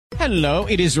Hello,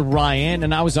 it is Ryan,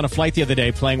 and I was on a flight the other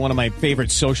day playing one of my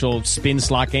favorite social spin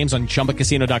slot games on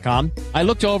ChumbaCasino.com. I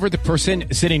looked over at the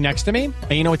person sitting next to me,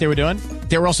 and you know what they were doing?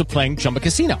 They were also playing Chumba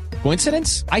Casino.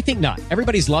 Coincidence? I think not.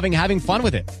 Everybody's loving having fun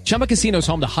with it. Chumba Casino is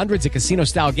home to hundreds of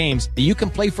casino-style games that you can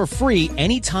play for free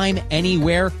anytime,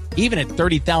 anywhere, even at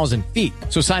 30,000 feet.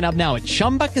 So sign up now at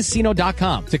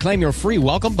ChumbaCasino.com to claim your free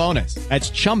welcome bonus. That's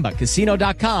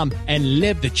ChumbaCasino.com and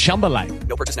live the Chumba life.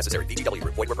 No purchase necessary. VGW.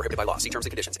 Void where prohibited by law. See terms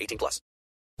and conditions. 18+.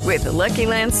 With the Lucky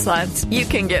Land Slots, you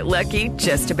can get lucky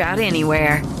just about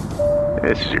anywhere.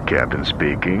 This is your captain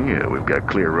speaking. We've got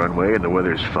clear runway and the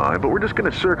weather's fine, but we're just going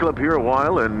to circle up here a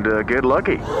while and get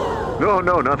lucky.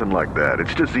 No, nothing like that.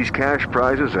 It's just these cash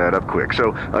prizes add up quick.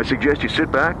 So I suggest you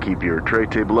sit back, keep your tray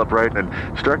table upright, and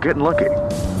start getting lucky.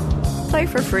 Play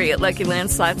for free at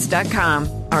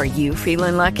LuckyLandSlots.com. Are you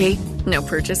feeling lucky? No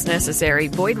purchase necessary.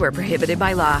 Void where prohibited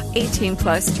by law.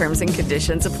 18+ terms and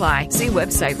conditions apply. See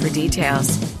website for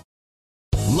details.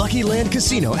 Lucky Land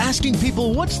Casino, asking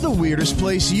people, what's the weirdest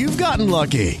place you've gotten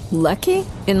lucky? Lucky?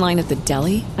 In line at the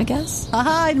deli, I guess?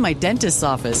 Aha, in my dentist's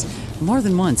office. More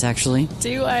than once, actually.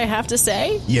 Do I have to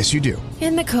say? Yes, you do.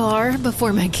 In the car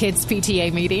before my kids'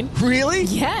 PTA meeting. Really?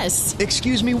 Yes.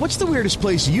 Excuse me, what's the weirdest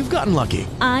place you've gotten lucky?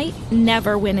 I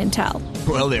never win and tell.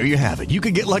 Well, there you have it. You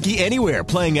can get lucky anywhere,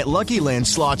 playing at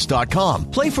LuckyLandSlots.com.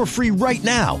 Play for free right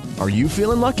now. Are you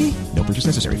feeling lucky? No purchase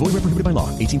necessary. Void where prohibited by law.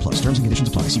 18+. Terms and conditions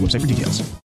apply. See website for details.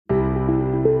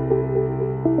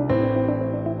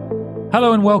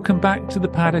 Hello and welcome back to the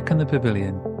Paddock and the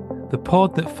Pavilion, the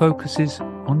pod that focuses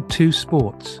on two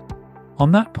sports.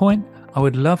 On that point, I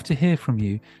would love to hear from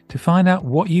you to find out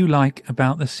what you like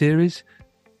about the series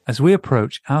as we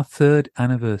approach our 3rd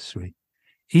anniversary.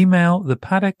 Email the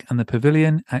Paddock and the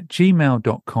Pavilion at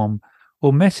gmail.com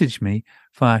or message me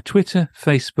via Twitter,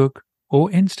 Facebook or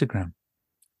Instagram.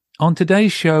 On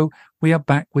today's show, we are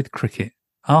back with cricket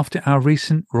after our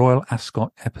recent Royal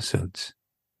Ascot episodes.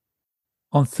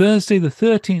 On Thursday, the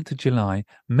 13th of July,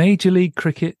 Major League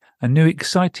Cricket, a new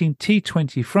exciting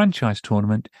T20 franchise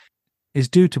tournament, is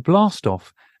due to blast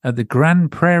off at the Grand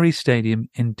Prairie Stadium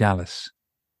in Dallas.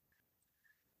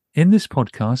 In this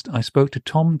podcast, I spoke to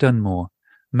Tom Dunmore,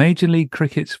 Major League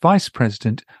Cricket's Vice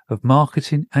President of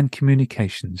Marketing and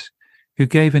Communications, who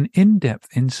gave an in-depth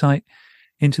insight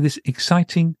into this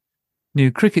exciting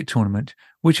new cricket tournament,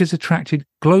 which has attracted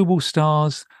global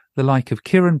stars the like of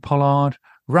Kieran Pollard,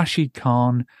 Rashid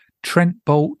Khan, Trent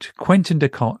Boult, Quentin de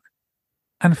Kock,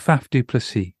 and Faf du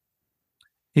Plessis.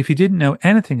 If you didn't know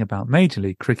anything about Major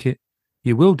League Cricket,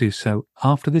 you will do so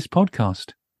after this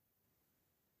podcast.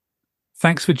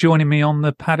 Thanks for joining me on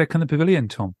the Paddock and the Pavilion,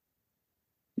 Tom.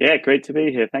 Yeah, great to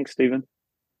be here. Thanks, Stephen.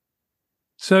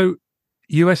 So,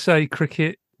 USA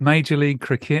Cricket, Major League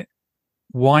Cricket,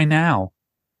 why now?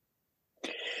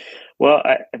 Well,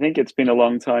 I think it's been a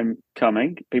long time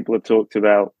coming. People have talked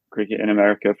about cricket in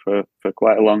America for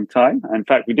quite a long time. In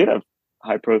fact, we did have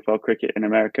high-profile cricket in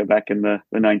America back in the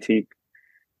 19th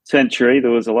century.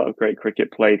 There was a lot of great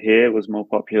cricket played here. It was more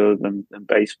popular than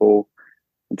baseball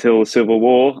until the Civil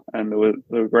War, and there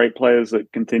were great players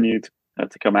that continued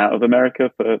to come out of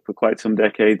America for quite some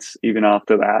decades, even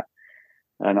after that.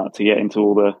 Not to get into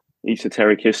all the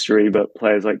esoteric history, but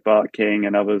players like Bart King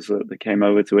and others that came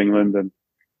over to England and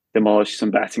demolished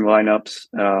some batting lineups.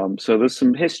 So there's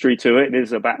some history to it. It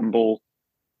is a bat and ball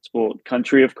sport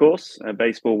country, of course.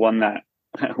 Baseball won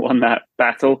that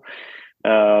battle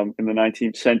in the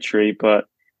 19th century. But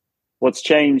what's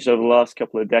changed over the last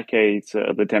couple of decades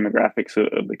are the demographics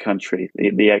of the country.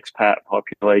 The expat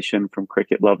population from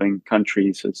cricket-loving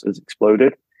countries has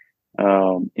exploded.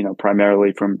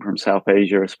 Primarily from South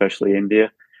Asia, especially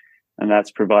India, and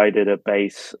that's provided a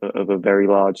base of a very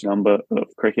large number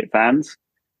of cricket fans.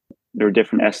 There are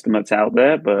different estimates out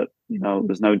there, but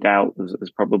there's no doubt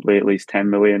there's probably at least 10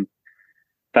 million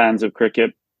fans of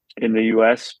cricket in the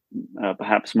US,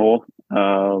 perhaps more.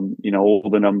 All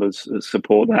the numbers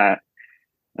support that.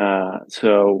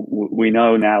 So we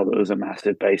know now that there's a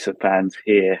massive base of fans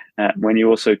here. When you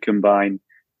also combine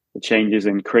the changes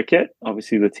in cricket,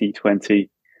 obviously the T20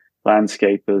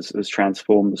 landscape has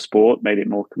transformed the sport, made it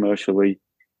more commercially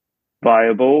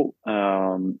viable.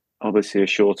 Obviously a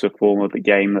shorter form of the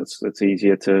game that's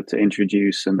easier to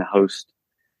introduce and host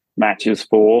matches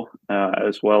for,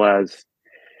 as well as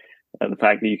the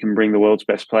fact that you can bring the world's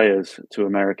best players to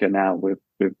America now with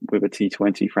a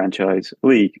T20 franchise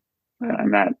league.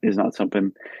 And that is not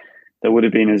something that would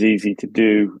have been as easy to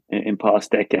do in past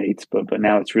decades, but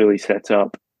now it's really set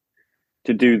up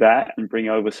to do that and bring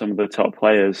over some of the top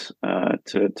players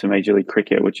to Major League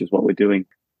Cricket, which is what we're doing.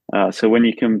 So when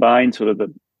you combine sort of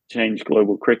the changed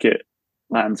global cricket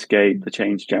landscape, the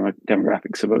changed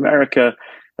demographics of America.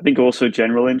 I think also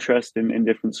general interest in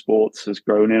different sports has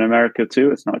grown in America too.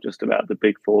 It's not just about the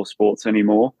big four sports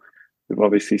anymore. We've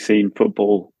obviously seen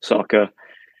football, soccer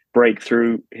break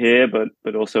through here,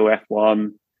 but also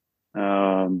F1.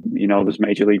 There's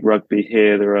Major League Rugby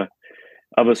here. There are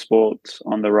other sports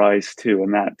on the rise too,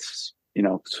 and that's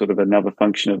sort of another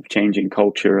function of changing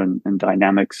culture and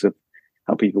dynamics of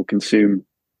how people consume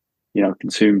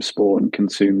sport and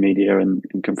consume media and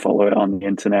can follow it on the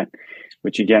internet,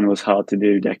 which again was hard to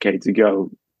do decades ago.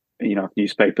 If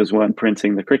newspapers weren't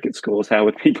printing the cricket scores, how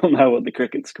would people know what the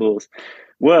cricket scores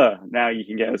were? Now you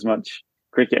can get as much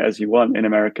cricket as you want in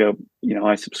America.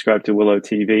 I subscribe to Willow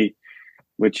TV,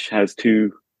 which has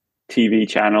 2 TV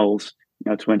channels,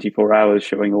 24 hours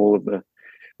showing all of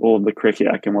the cricket.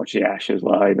 I can watch the Ashes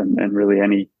live and really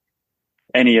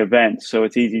any event. So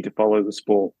it's easy to follow the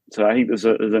sport. So I think there's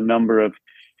a number of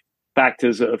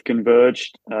factors that have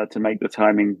converged to make the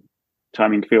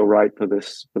timing feel right for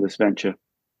this venture.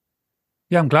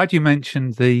 Yeah, I'm glad you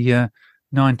mentioned the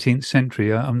 19th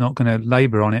century. I'm not going to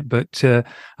labour on it, but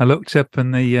I looked up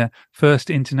and the first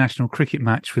international cricket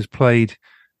match was played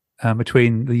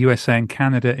between the USA and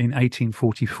Canada in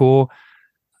 1844.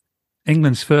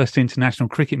 England's first international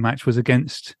cricket match was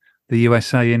against the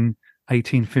USA in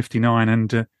 1859.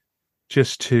 And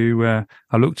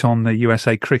I looked on the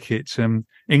USA cricket.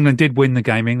 England did win the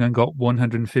game. England got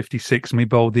 156 and we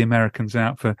bowled the Americans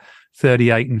out for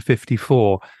 38 and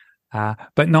 54.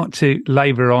 But not to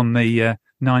labour on the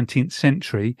 19th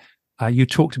century, you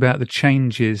talked about the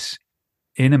changes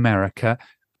in America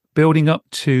building up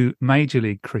to Major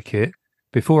League Cricket.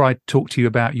 Before I talk to you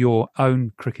about your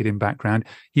own cricketing background,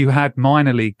 you had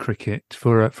minor league cricket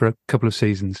for a couple of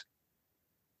seasons.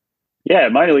 Yeah,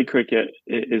 minor league cricket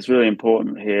is really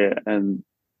important here. And,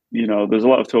 there's a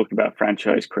lot of talk about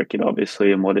franchise cricket,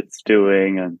 obviously, and what it's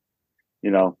doing. And,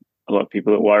 a lot of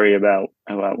people that worry about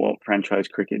what franchise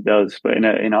cricket does. But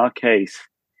in our case,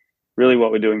 really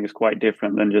what we're doing is quite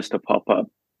different than just a pop-up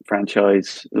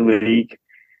franchise league.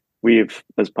 We've,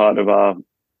 as part of our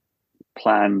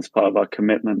plans, part of our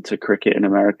commitment to cricket in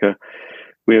America,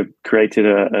 we have created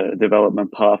a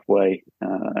development pathway,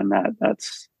 and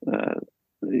that's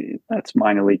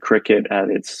minor league cricket at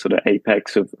its sort of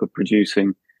apex of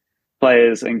producing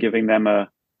players and giving them a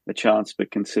chance for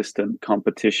consistent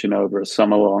competition over a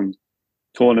summer-long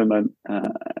tournament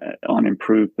on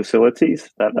improved facilities.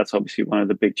 That's obviously one of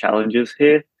the big challenges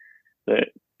here, that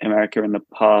America in the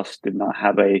past did not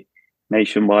have a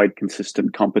nationwide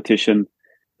consistent competition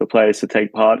for players to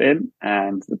take part in,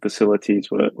 and the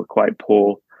facilities were quite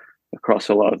poor across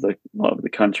a lot of the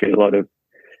country. A lot of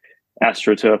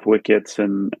AstroTurf wickets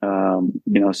and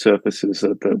surfaces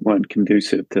that weren't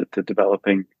conducive to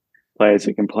developing players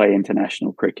that can play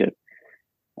international cricket.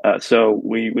 So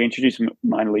we introduced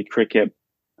minor league cricket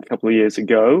a couple of years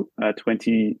ago.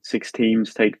 26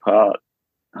 teams take part,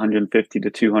 150 to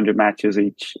 200 matches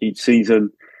each season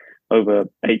over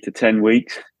 8 to 10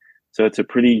 weeks. So it's a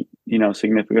pretty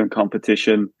significant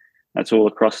competition. That's all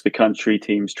across the country.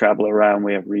 Teams travel around.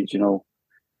 We have regional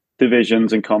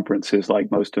divisions and conferences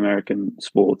like most American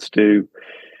sports do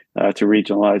to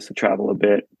regionalize the travel a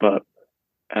bit. But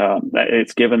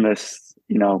it's given this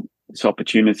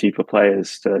opportunity for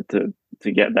players to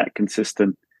get that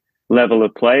consistent level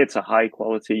of play. It's a high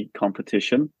quality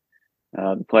competition.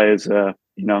 The players are,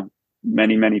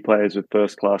 many players with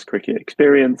first class cricket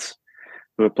experience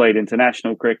who have played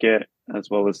international cricket, as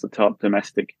well as the top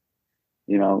domestic,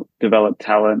 developed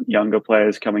talent, younger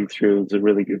players coming through. There's a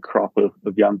really good crop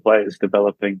of young players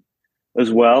developing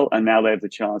as well. And now they have the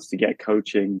chance to get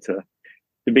coaching, to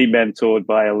be mentored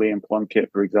by a Liam Plunkett,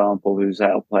 for example, who's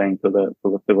out playing for the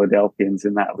Philadelphians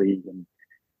in that league and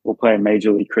will play in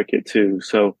Major League Cricket too.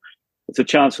 So it's a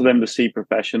chance for them to see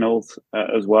professionals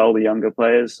as well, the younger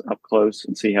players, up close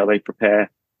and see how they prepare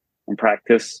and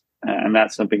practice. And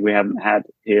that's something we haven't had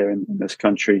here in this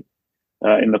country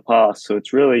in the past. So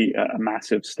it's really a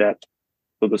massive step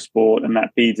for the sport, and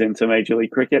that feeds into Major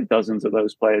League Cricket. Dozens of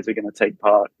those players are going to take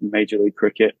part in Major League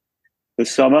Cricket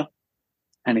this summer.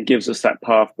 And it gives us that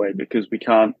pathway, because we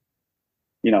can't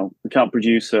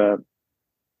produce a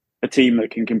team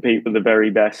that can compete with the very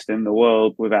best in the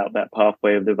world without that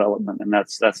pathway of development. And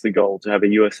that's the goal, to have a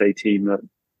USA team that,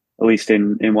 at least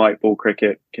in white ball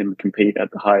cricket, can compete at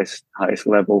the highest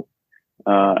level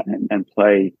and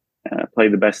play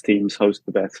the best teams, host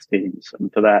the best teams.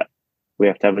 And for that, we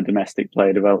have to have a domestic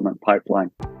player development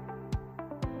pipeline.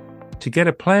 To get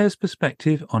a player's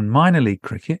perspective on minor league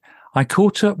cricket, I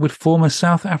caught up with former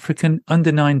South African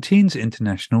under-19s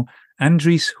international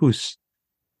Andries Hoes,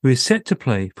 who is set to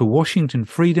play for Washington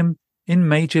Freedom in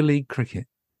Major League Cricket?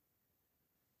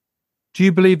 Do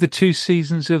you believe the 2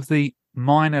 seasons of the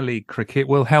minor league cricket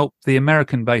will help the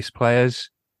American-based players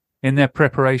in their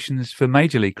preparations for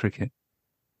Major League Cricket?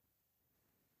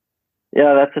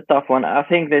 Yeah, that's a tough one. I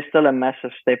think there's still a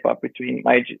massive step up between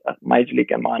major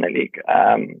league and minor league.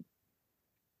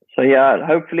 So yeah,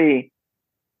 hopefully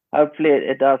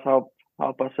it does help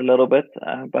us a little bit.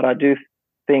 But I do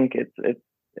think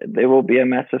there will be a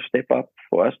massive step up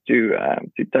for us to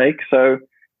take. So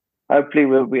hopefully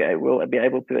we'll be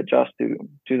able to adjust to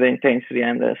the intensity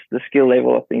and the skill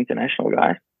level of the international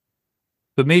guys.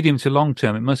 But medium to long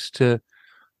term, it must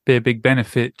be a big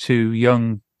benefit to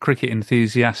young cricket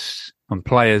enthusiasts and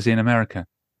players in America.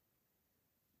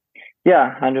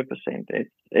 Yeah, 100%.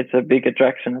 It's a big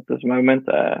attraction at this moment.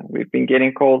 We've been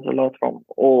getting calls a lot from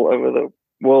all over the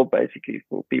world, basically,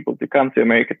 for people to come to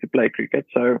America to play cricket.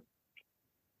 So,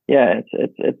 yeah,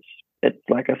 it's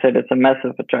like I said, it's a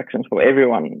massive attraction for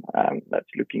everyone that's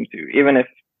looking to. Even if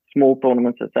small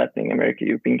tournaments are happening in America,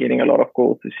 you've been getting a lot of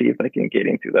calls to see if they can get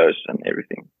into those and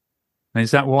everything. And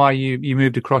is that why you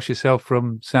moved across yourself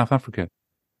from South Africa?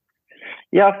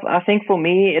 Yeah, I think for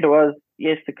me it was,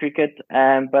 yes, the cricket,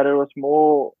 but it was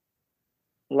more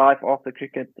life after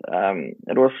cricket.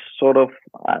 It was sort of,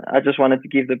 I just wanted to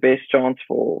give the best chance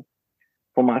for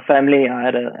my family.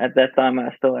 At that time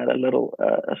I still had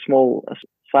a small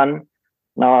son.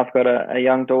 Now I've got a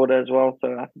young daughter as well. So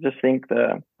I just think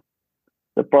the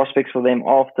prospects for them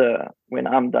after when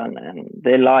I'm done and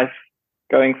their life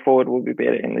going forward will be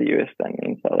better in the US than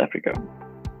in South Africa.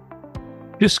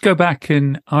 Just go back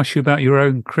and ask you about your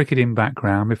own cricketing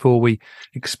background before we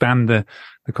expand the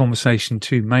conversation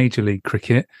to Major League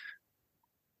Cricket.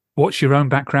 What's your own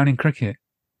background in cricket?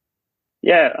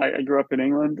 Yeah, I grew up in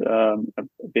England.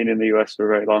 I've been in the US for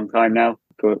a very long time now,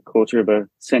 a quarter of a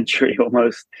century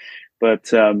almost.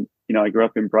 But, I grew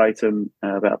up in Brighton,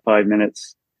 about 5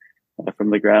 minutes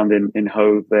from the ground in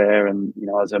Hove there. And,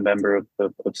 I was a member of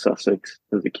Sussex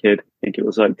as a kid. I think it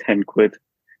was like 10 quid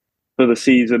for the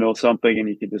season or something, and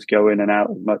you could just go in and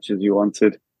out as much as you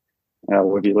wanted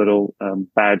with your little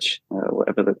badge,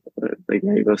 whatever they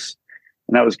gave us.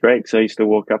 And that was great, because I used to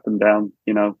walk up and down,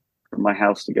 from my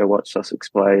house to go watch Sussex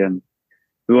play. And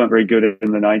we weren't very good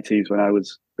in the 90s when I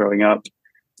was growing up.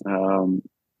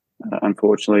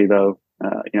 Unfortunately, though,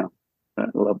 I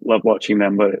love watching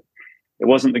them, but it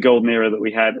wasn't the golden era that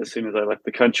we had as soon as I left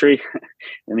the country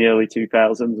in the early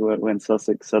 2000s when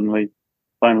Sussex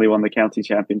finally won the county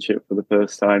championship for the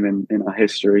first time in our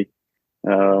history.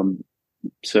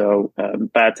 So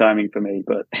bad timing for me.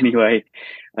 But anyway,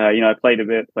 I played a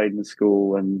bit, played in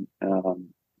school, and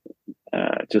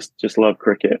just loved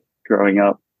cricket growing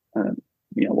up.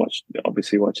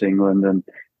 Watched England, and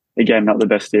again, not the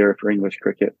best era for English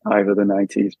cricket either, the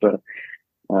 90s. But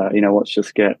watched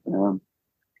us get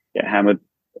hammered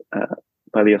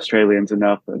by the Australians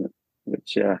enough,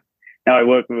 which. Now I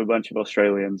work with a bunch of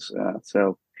Australians,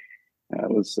 so it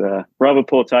was rather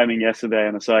poor timing yesterday.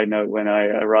 On a side note, when I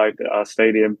arrived at our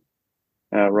stadium,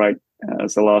 right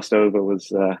as the last over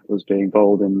was being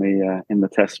bowled in the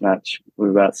Test match, with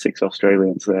about 6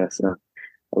 Australians there, so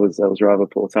that was rather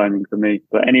poor timing for me.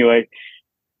 But anyway,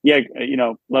 yeah,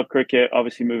 love cricket.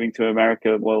 Obviously, moving to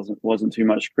America wasn't too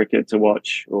much cricket to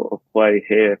watch or play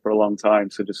here for a long time,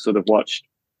 so just sort of watched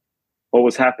what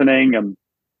was happening. And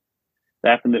I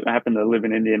happened to live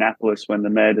in Indianapolis when the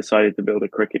mayor decided to build a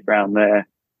cricket ground there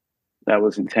that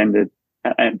was intended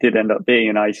and did end up being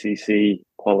an ICC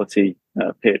quality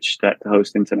pitch that to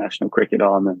host international cricket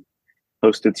on, and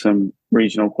hosted some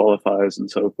regional qualifiers and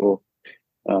so forth.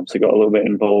 So got a little bit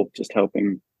involved, just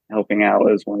helping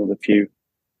out as one of the few,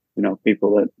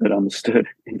 people that understood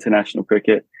international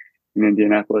cricket in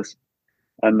Indianapolis.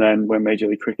 And then when Major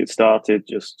League Cricket started,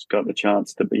 just got the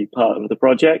chance to be part of the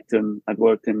project. And I'd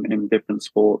worked in different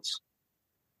sports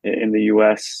in the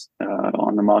US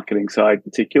on the marketing side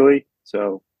particularly.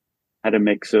 So had a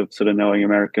mix of sort of knowing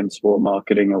American sport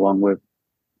marketing along with,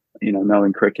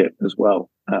 knowing cricket as well.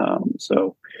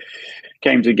 So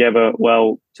came together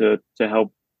well to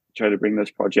help try to bring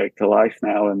this project to life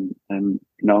now. And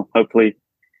hopefully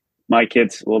my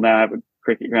kids will now have a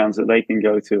cricket grounds that they can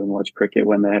go to and watch cricket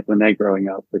when they're growing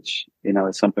up, which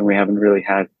is something we haven't really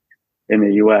had in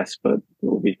the US, but it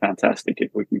will be fantastic if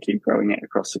we can keep growing it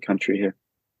across the country here.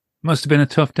 Must have been a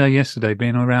tough day yesterday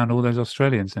being around all those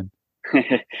Australians then.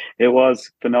 It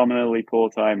was phenomenally poor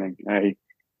timing. I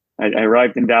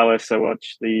arrived in Dallas. I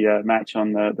watched the match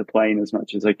on the plane as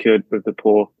much as I could with the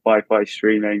poor Wi-Fi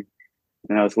streaming,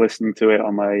 and I was listening to it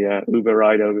on my Uber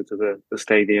ride over to the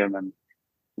stadium, and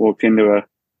walked into a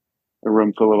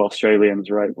room full of Australians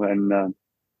right when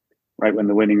right when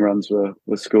the winning runs were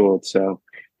scored. So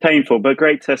painful, but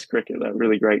great Test cricket. A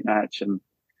really great match, and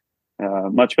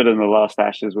much better than the last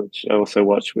Ashes, which I also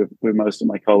watched with most of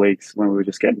my colleagues when we were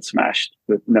just getting smashed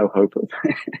with no hope of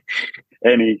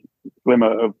any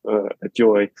glimmer of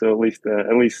joy. So at least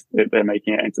they're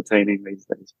making it entertaining these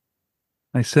days.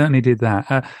 They certainly did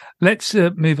that. Let's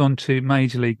move on to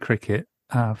Major League Cricket.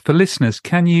 For listeners,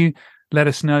 can you let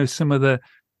us know some of the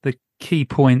key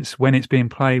points, when it's being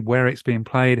played, where it's being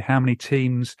played, how many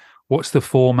teams, what's the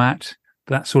format,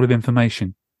 that sort of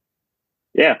information?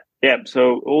 Yeah.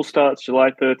 So all starts July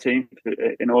 13th,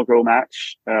 inaugural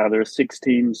match. There are 6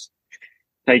 teams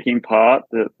taking part.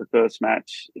 The first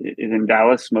match is in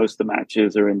Dallas. Most of the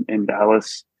matches are in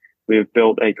Dallas. We have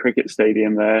built a cricket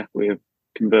stadium there. We have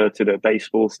converted a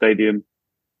baseball stadium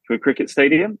to a cricket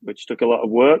stadium, which took a lot of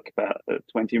work, about a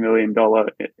 $20 million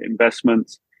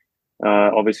investment.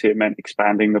 Obviously, it meant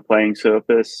expanding the playing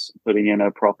surface, putting in a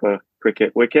proper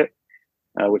cricket wicket,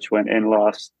 which went in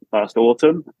last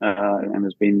autumn and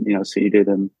has been seeded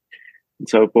and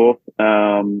so forth.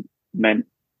 Meant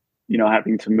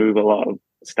having to move a lot of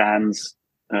stands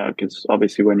because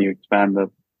obviously when you expand the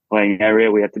playing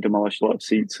area, we had to demolish a lot of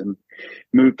seats and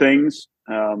move things.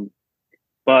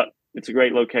 But it's a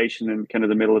great location in kind of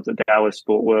the middle of the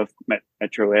Dallas-Fort Worth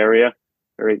metro area.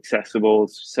 Very accessible,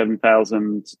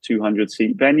 7,200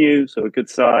 seat venue, so a good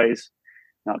size,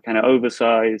 not kind of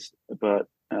oversized, but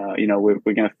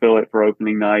we're going to fill it for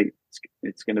opening night.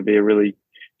 It's going to be a really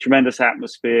tremendous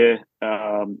atmosphere.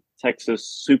 Texas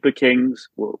Super Kings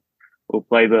will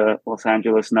play the Los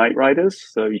Angeles Knight Riders,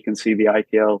 so you can see the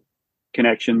IPL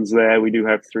connections there. We do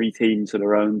have 3 teams that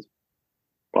are owned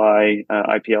by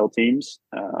IPL teams.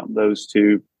 Those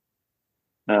two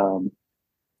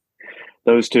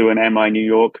and MI New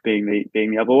York being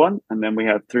the other one, and then we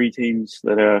have 3 teams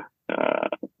that are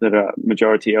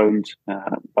majority owned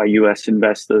by US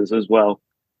investors as well,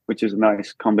 which is a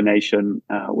nice combination.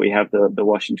 We have the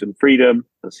Washington Freedom,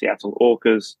 the Seattle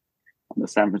Orcas, and the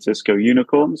San Francisco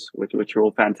Unicorns, which are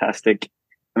all fantastic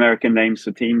American names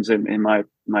for teams in my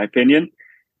opinion.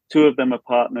 2 of them are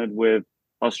partnered with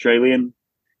Australian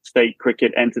state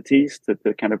cricket entities to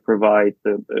kind of provide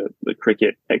the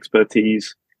cricket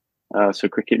expertise. So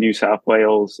Cricket New South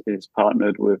Wales is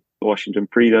partnered with Washington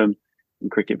Freedom,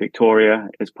 and Cricket Victoria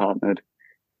is partnered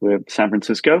with San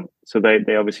Francisco. So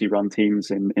they obviously run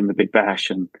teams in the Big Bash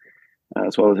and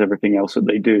as well as everything else that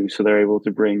they do. So they're able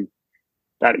to bring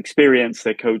that experience,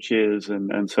 their coaches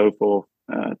and so forth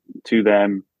to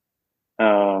them.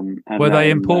 And were they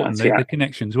important, the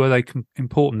connections? Were they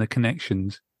important, the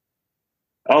connections?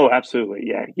 Oh,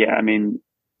 absolutely. Yeah. I mean,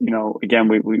 again,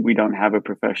 we don't have a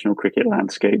professional cricket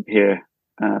landscape here.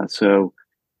 So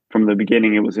from the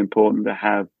beginning, it was important to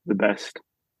have the best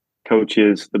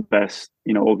coaches, the best,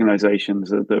 organizations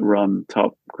that run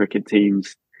top cricket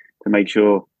teams to make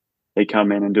sure they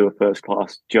come in and do a first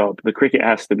class job. The cricket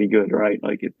has to be good, right?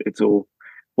 Like it's all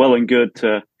well and good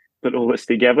to put all this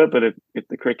together, but if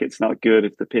the cricket's not good,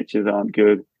 if the pitches aren't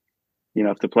good,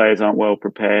 if the players aren't well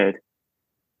prepared,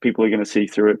 people are going to see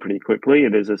through it pretty quickly.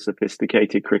 It is a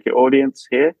sophisticated cricket audience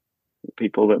here.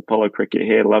 People that follow cricket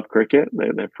here love cricket.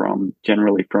 They're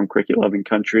generally from cricket loving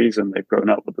countries, and they've grown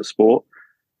up with the sport.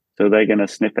 So they're going to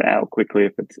sniff it out quickly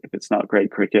if it's not great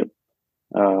cricket.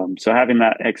 So having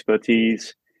that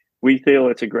expertise, we feel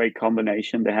it's a great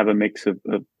combination to have a mix of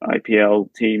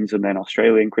IPL teams and then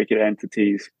Australian cricket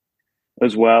entities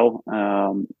as well,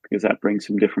 because that brings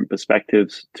some different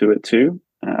perspectives to it too,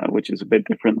 which is a bit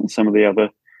different than some of the other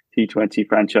T20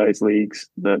 franchise leagues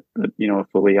that are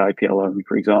fully IPL owned,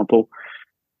 for example.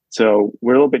 So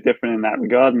we're a little bit different in that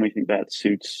regard, and we think that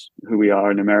suits who we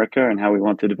are in America and how we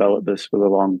want to develop this for the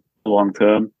long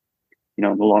term. In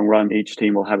the long run, each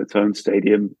team will have its own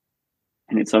stadium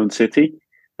in its own city.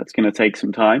 That's going to take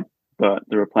some time, but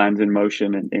there are plans in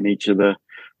motion in each of the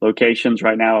locations.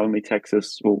 Right now, only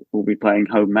Texas will be playing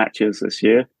home matches this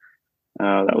year.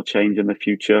 That will change in the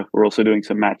future. We're also doing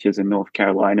some matches in North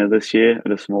Carolina this year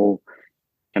at a small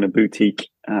kind of boutique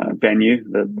venue.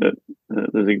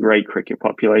 There's a great cricket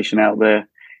population out there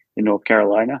in North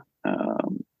Carolina.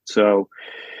 So,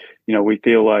 we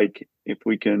feel like if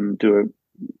we can do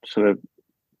a sort of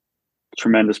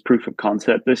tremendous proof of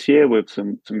concept this year with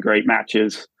some great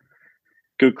matches,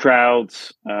 good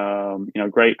crowds,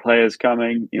 great players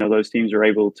coming, those teams are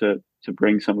able to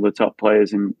bring some of the top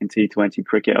players in T20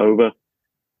 cricket over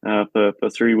for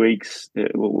 3 weeks.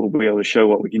 We'll be able to show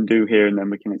what we can do here, and then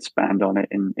we can expand on it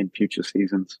in future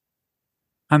seasons.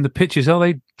 And the pitches, are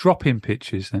they drop-in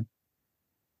pitches then?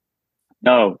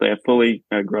 No, they're fully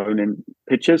grown in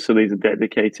pitches. So these are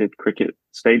dedicated cricket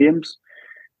stadiums.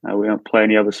 We don't play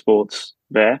any other sports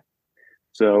there.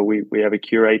 So we have a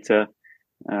curator.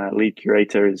 Lead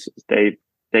curator is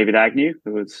David Agnew,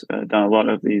 who has done a lot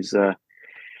of these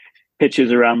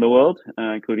pitches around the world,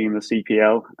 including the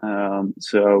CPL.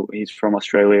 So he's from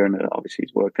Australia, and obviously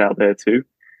he's worked out there too.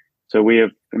 So we have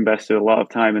invested a lot of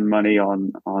time and money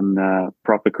on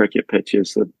proper cricket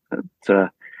pitches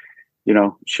that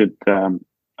should.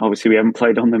 Obviously, we haven't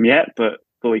played on them yet, but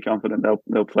fully confident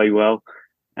they'll play well.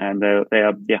 And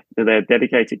they're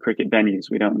dedicated cricket venues.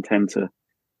 We don't intend to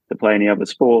play any other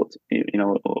sport,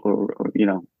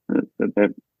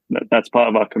 that's part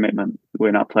of our commitment.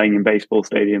 We're not playing in baseball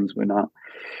stadiums. We're not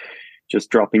just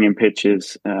dropping in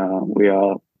pitches. We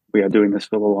are doing this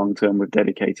for the long term with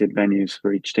dedicated venues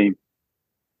for each team.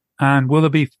 And will there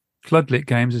be floodlit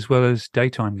games as well as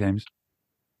daytime games?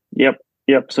 Yep.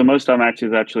 So most of our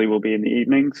matches actually will be in the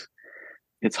evenings.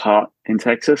 It's hot in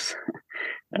Texas.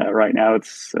 Right now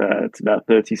it's about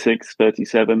 36,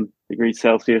 37 degrees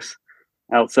Celsius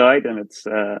outside, and it's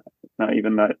not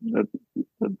even the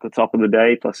top of the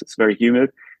day, plus it's very humid.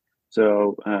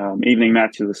 So evening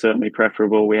matches are certainly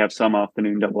preferable. We have some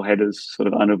afternoon double headers sort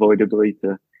of unavoidably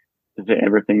to fit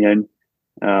everything in.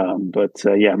 But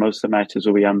most of the matches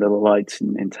will be under the lights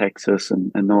in Texas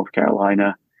and North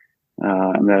Carolina.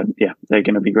 And they're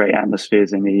going to be great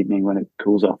atmospheres in the evening when it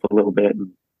cools off a little bit.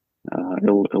 And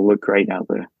it'll look great out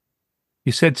there.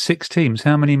 You said 6 teams.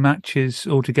 How many matches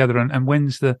altogether, and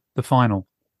when's the final?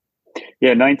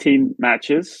 19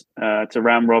 matches. It's a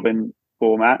round robin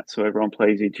format, so everyone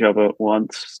plays each other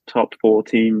once. Top 4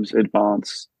 teams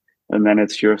advance, and then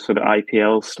it's your sort of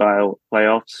IPL style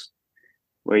playoffs,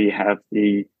 where you have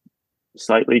the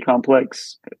slightly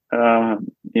complex,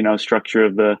 structure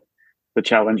of the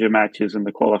challenger matches and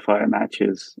the qualifier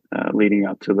matches leading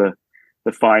up to the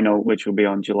final, which will be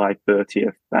on July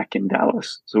 30th back in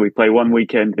Dallas. So we play one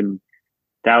weekend in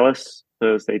Dallas,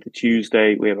 Thursday to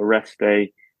Tuesday. We have a rest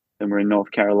day. Then we're in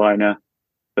North Carolina,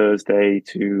 Thursday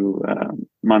to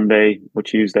Monday or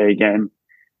Tuesday again,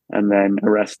 and then a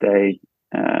rest day,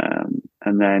 and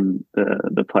then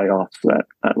the playoffs that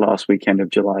last weekend of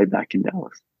July back in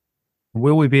Dallas.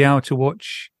 Will we be able to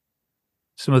watch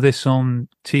some of this on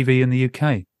TV in the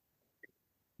UK?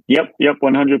 Yep,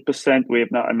 100%. We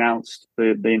have not announced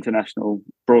the international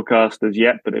broadcasters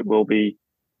yet, but it will be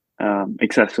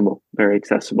accessible, very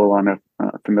accessible on a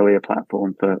familiar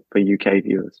platform for UK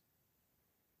viewers.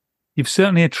 You've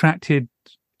certainly attracted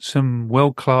some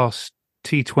world-class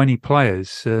T20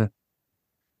 players.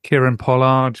 Kieran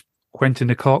Pollard, Quentin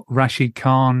de Kock, Rashid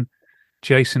Khan,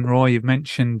 Jason Roy. You've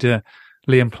mentioned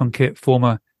Liam Plunkett,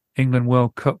 former England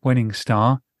World Cup winning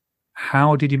star.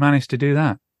 How did you manage to do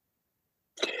that?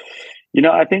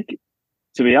 I think,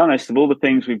 to be honest, of all the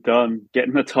things we've done,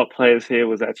 getting the top players here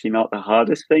was actually not the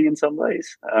hardest thing in some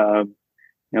ways.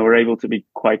 We're able to be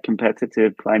quite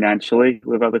competitive financially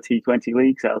with other T20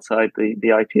 leagues outside the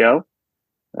IPL.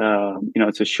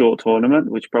 It's a short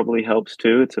tournament, which probably helps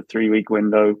too. It's a 3-week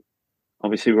window.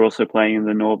 Obviously, we're also playing in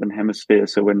the Northern Hemisphere,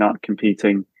 so we're not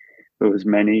competing with as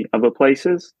many other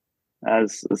places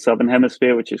as the Southern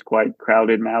Hemisphere, which is quite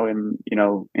crowded now in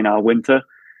our winter.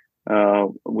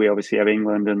 We obviously have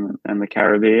England and the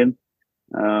Caribbean,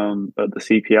 but the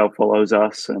CPL follows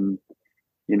us, and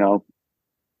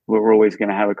we're always going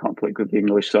to have a conflict with the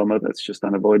English summer. That's just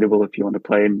unavoidable if you want to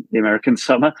play in the American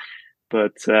summer.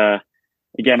 But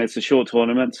again, it's a short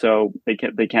tournament, so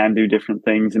they can do different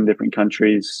things in different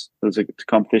countries. There's a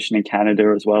competition in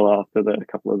Canada as well after a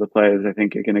couple of the players I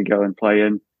think are going to go and play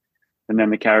in, and then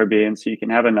the Caribbean. So you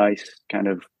can have a nice kind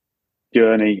of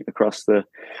journey across this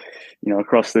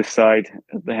side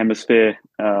of the hemisphere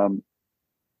for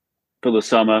the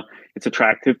summer. It's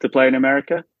attractive to play in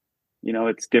America.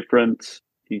 It's different.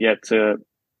 You get to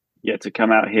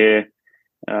come out here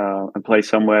and play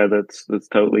somewhere that's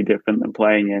totally different than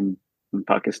playing in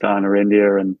Pakistan or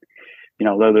India. And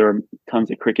although there are tons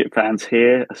of cricket fans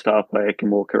here, a star player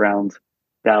can walk around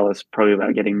Dallas probably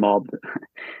without getting mobbed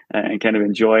and kind of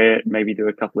enjoy it. Maybe do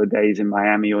a couple of days in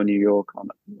Miami or New York on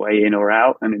the way in or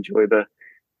out and enjoy the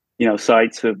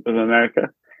sights of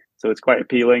America. So it's quite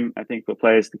appealing, I think, for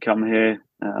players to come here.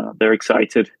 They're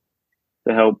excited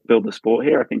to help build the sport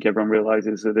here. I think everyone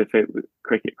realizes that if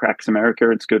cricket cracks America,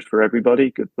 it's good for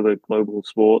everybody, good for the global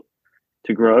sport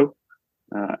to grow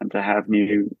and to have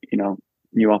new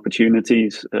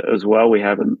opportunities as well. We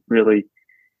haven't really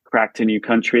cracked a new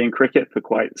country in cricket for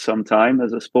quite some time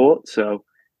as a sport. So,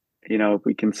 if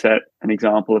we can set an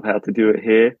example of how to do it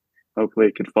here, hopefully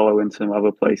it could follow in some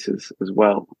other places as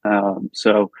well.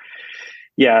 The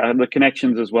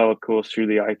connections as well, of course, through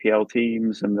the IPL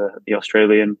teams and the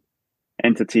Australian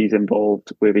entities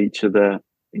involved with each of the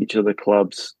each of the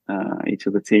clubs, each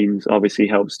of the teams obviously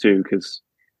helps too, because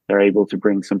they're able to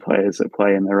bring some players that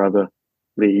play in their other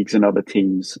leagues and other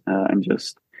teams, and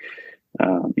just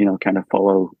kind of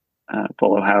follow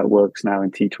how it works now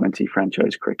in T20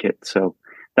 franchise cricket. So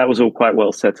that was all quite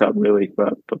well set up, really,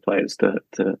 for players to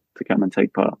come and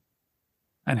take part.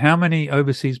 And how many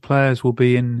overseas players will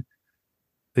be in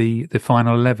the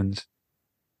final 11s?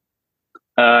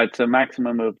 It's a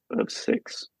maximum of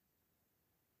 6.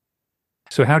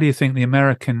 So how do you think the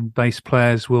American-based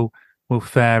players will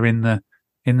fare in the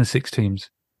 6 teams?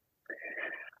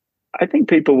 I think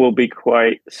people will be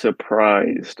quite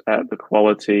surprised at the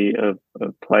quality of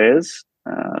players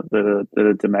that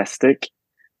are domestic.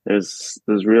 There's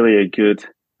really a good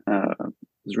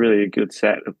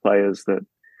set of players that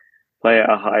play at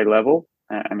a high level,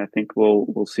 and I think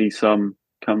we'll see some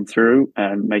come through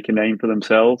and make a name for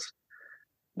themselves.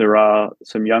 There are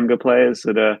some younger players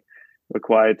that are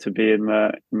required to be in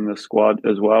the squad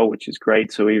as well, which is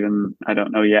great. So even I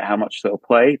don't know yet how much they'll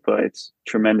play, but it's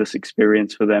tremendous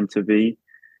experience for them to be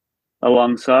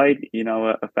alongside,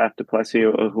 a Faf du Plessis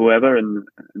or whoever, and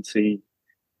see,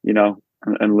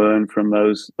 and learn from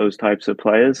those types of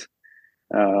players.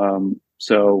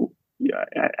 So yeah,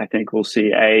 I think we'll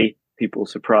see people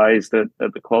surprised at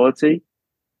the quality,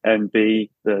 and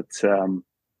B, that's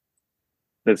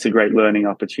a great learning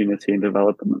opportunity and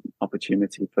development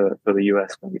opportunity for the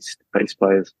US-based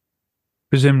players.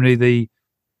 Presumably the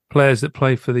players that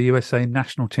play for the USA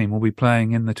national team will be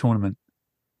playing in the tournament.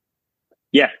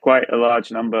 Yeah, quite a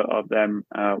large number of them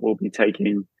will be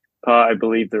taking part. I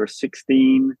believe there are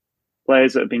 16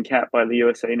 players that have been capped by the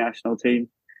USA national team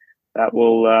that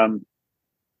will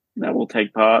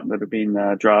take part, that have been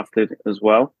drafted as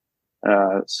well.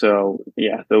 So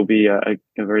yeah, there'll be a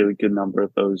really good number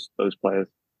of those players.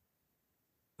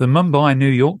 The Mumbai New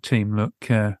York team look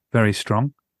very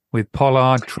strong, with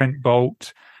Pollard, Trent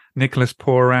Bolt, Nicholas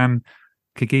Pooran,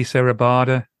 Kagisa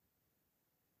Rabada.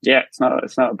 Yeah, it's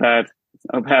not a bad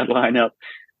lineup.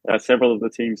 Several of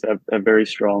the teams have very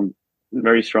strong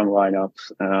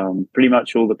lineups. Pretty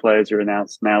much all the players are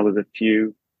announced now. There's a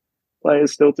few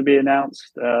players still to be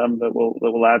announced that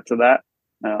will add to that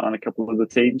on a couple of the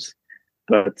teams.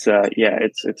 But yeah,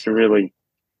 it's a really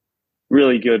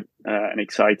good and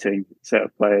exciting set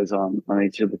of players on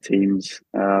each of the teams,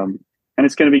 and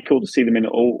it's going to be cool to see them in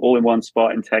all in one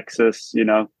spot in Texas.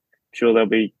 I'm sure they'll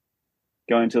be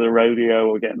going to the rodeo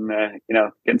or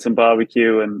getting some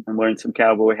barbecue and wearing some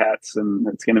cowboy hats, and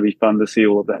it's going to be fun to see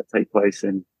all of that take place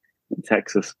in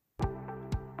Texas.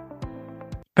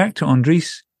 Back to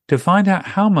Andries to find out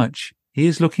how much he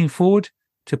is looking forward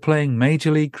to playing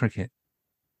Major League Cricket.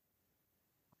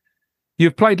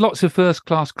 You've played lots of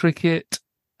first-class cricket,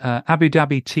 Abu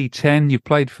Dhabi T10. You've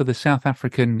played for the South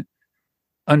African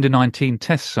under-19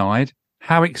 Test side.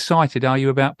 How excited are you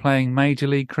about playing Major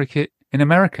League Cricket in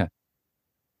America?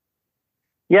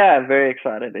 Yeah, very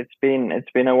excited. It's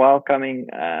been a while coming.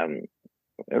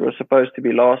 It was supposed to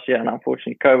be last year, and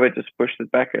unfortunately, COVID just pushed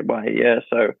it back by a year.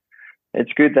 So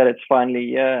it's good that it's finally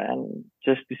here, and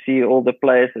just to see all the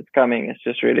players that's coming, it's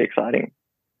just really exciting.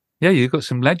 Yeah, you've got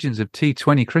some legends of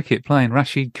T20 cricket playing: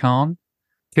 Rashid Khan,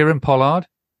 Kieran Pollard.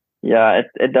 Yeah,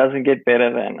 it doesn't get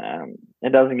better than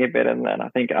that. I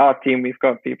think our team, we've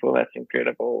got people that's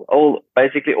incredible.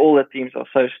 Basically all the teams are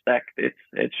so stacked.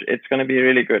 It's going to be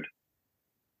really good.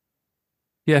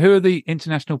 Yeah, who are the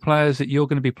international players that you're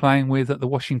going to be playing with at the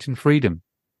Washington Freedom?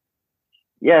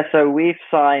 Yeah, so we've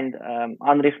signed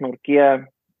Andries Nortje,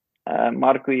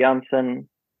 Marco Jansen,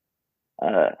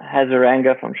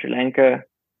 Hazaranga from Sri Lanka,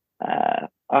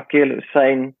 Akil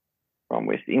Hussain from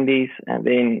West Indies, and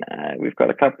then we've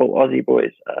got a couple Aussie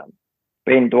boys,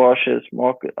 Ben Dwarshes,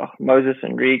 Moses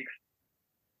Enrique,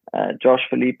 Josh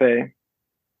Felipe,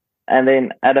 and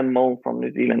then Adam Milne from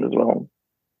New Zealand as well.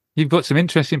 You've got some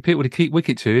interesting people to keep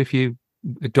wicket to if you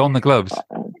don the gloves.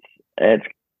 It's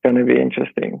going to be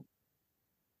interesting.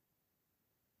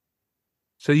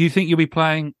 So you think you'll be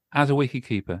playing as a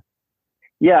wicketkeeper?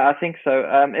 Yeah, I think so.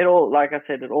 Like I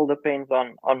said, it all depends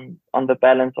on the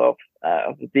balance of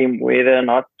the team, whether or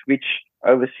not which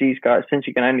overseas guys. Since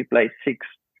you can only play 6,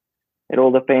 it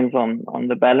all depends on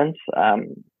the balance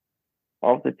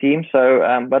of the team.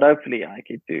 So, but hopefully, I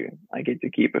get to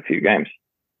keep a few games.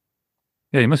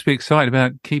 Yeah, you must be excited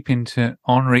about keeping to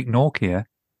Henrik Nortje.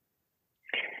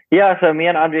 Yeah, so me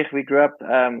and Andries, we grew up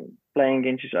playing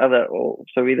against each other.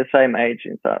 So we're the same age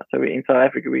in South. So in South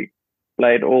Africa, we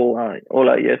played all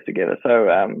our years together. So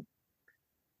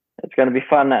it's going to be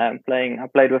fun playing. I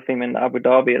played with him in Abu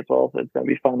Dhabi as well, so it's going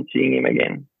to be fun seeing him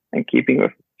again and keeping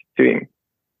to him.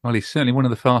 Well, he's certainly one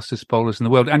of the fastest bowlers in the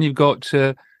world. And you've got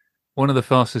one of the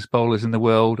fastest bowlers in the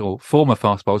world, or former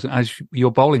fast bowlers, as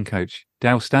your bowling coach,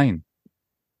 Dale Steyn.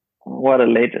 What a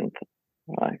legend.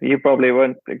 You probably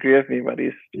won't agree with me, but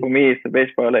for me, he's the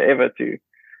best bowler ever to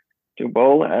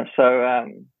bowl.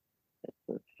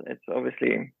 It's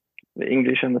obviously the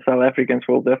English and the South Africans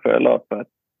will differ a lot, but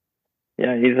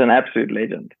yeah, he's an absolute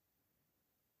legend.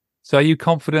 So are you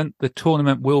confident the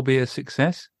tournament will be a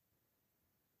success?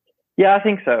 Yeah, I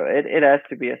think so. It has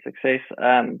to be a success.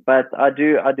 But I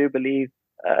do believe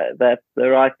that the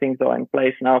right things are in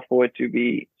place now for it to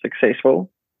be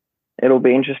successful. It'll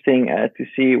be interesting to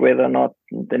see whether or not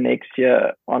the next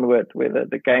year onward, whether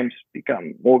the games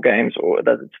become more games or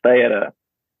does it stay at a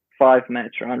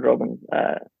 5-match round robin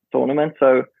tournament.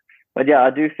 So, but yeah, I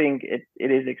do think it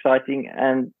is exciting.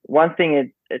 And one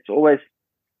thing, it's always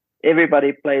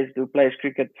everybody who plays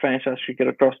cricket, franchise cricket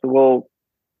across the world.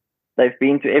 They've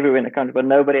been to everywhere in the country, but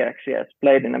nobody actually has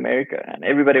played in America, and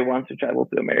everybody wants to travel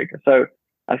to America. So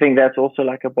I think that's also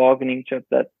like a bargaining chip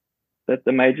that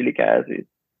the Major League has. Is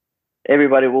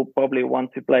everybody will probably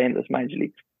want to play in this Major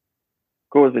League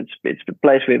because it's a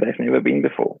place where they've never been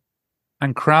before.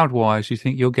 And crowd-wise, you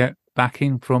think you'll get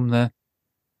backing from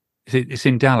it's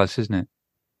in Dallas, isn't it?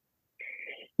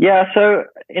 Yeah, so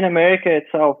in America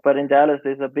itself, but in Dallas,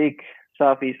 there's a big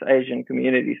Southeast Asian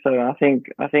community. So I think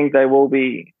there will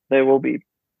be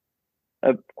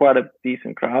quite a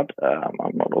decent crowd.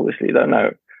 I'm not obviously don't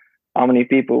know how many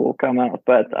people will come out,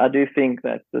 but I do think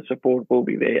that the support will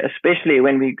be there, especially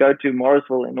when we go to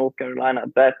Morrisville in North Carolina.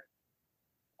 That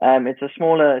it's a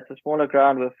smaller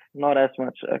ground with not as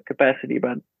much capacity,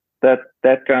 but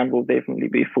that ground will definitely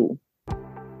be full.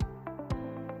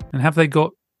 And have they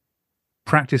got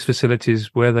practice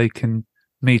facilities where they can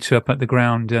meet up at the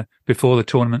ground before the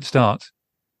tournament starts?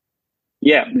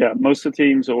 Yeah. Most of the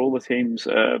teams, or all the teams,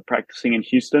 practicing in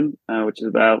Houston, which is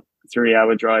about a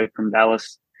 3-hour drive from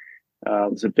Dallas.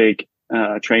 There's a big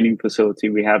training facility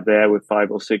we have there with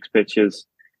 5 or 6 pitches.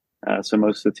 So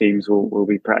most of the teams will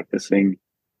be practicing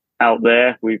out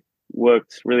there. We've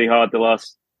worked really hard the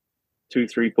last 2,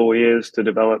 3, 4 years to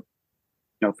develop,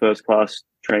 first class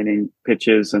training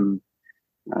pitches and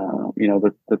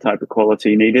the type of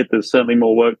quality needed. There's certainly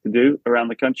more work to do around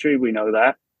the country. We know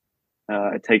that.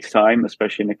 It takes time,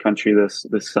 especially in a country this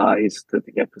size, to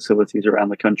get facilities around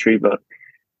the country. But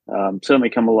certainly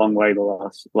come a long way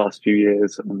the last few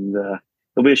years. And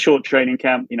there'll be a short training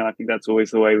camp. I think that's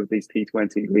always the way with these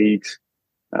T20 leagues.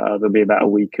 There'll be about a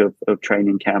week of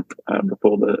training camp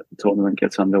before the tournament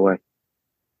gets underway.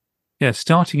 Yeah,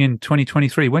 starting in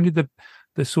 2023. When did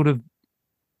the sort of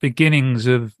beginnings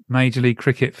of Major League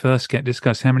Cricket first get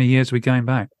discussed? How many years are we going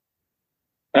back?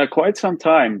 Quite some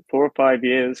time, 4 or 5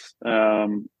 years.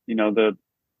 The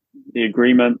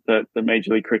agreement that the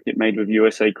Major League Cricket made with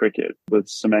USA Cricket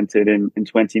was cemented in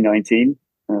 2019.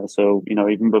 So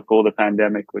even before the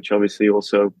pandemic, which obviously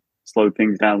also slowed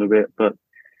things down a bit, but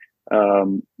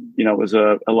it was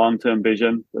a long-term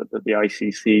vision that the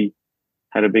ICC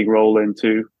had a big role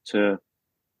into to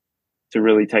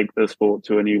really take the sport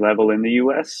to a new level in the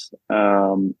US.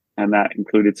 And that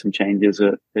included some changes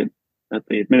at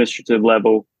the administrative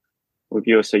level with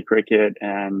USA Cricket,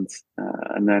 and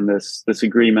then this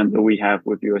agreement that we have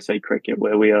with USA Cricket,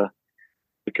 where we are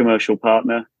the commercial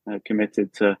partner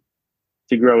committed to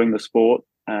growing the sport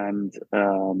and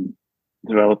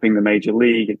developing the major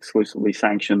league, exclusively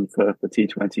sanctioned for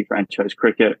T20 franchise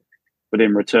cricket. But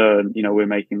in return, we're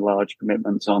making large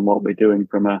commitments on what we're doing,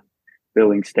 from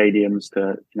building stadiums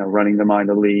to running the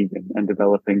minor league and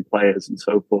developing players and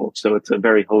so forth. So it's a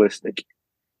very holistic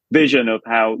vision of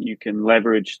how you can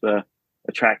leverage the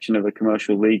attraction of a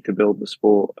commercial league to build the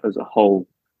sport as a whole,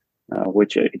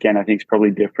 which again I think is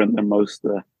probably different than most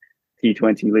of the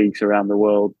T20 leagues around the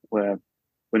world, where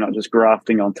we're not just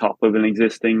grafting on top of an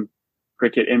existing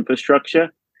cricket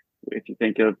infrastructure. If you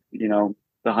think of the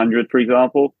 100, for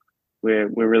example, we're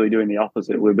really doing the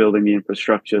opposite. We're building the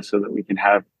infrastructure so that we can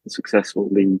have a successful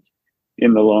league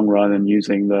in the long run, and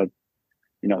using the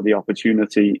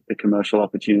opportunity, the commercial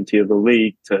opportunity of the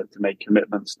league to make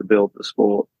commitments to build the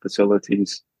sport,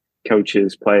 facilities,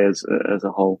 coaches, players as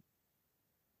a whole.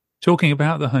 Talking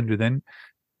about the 100 then,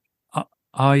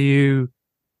 are you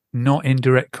not in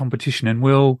direct competition, and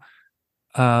will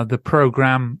the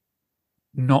program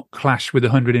not clash with the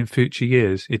 100 in future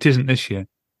years? It isn't this year.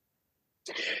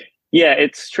 Yeah,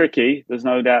 it's tricky. There's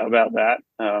no doubt about that.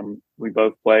 We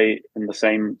both play in the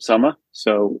same summer,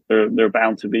 so there are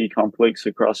bound to be conflicts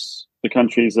across the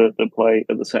countries that play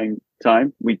at the same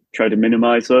time. We try to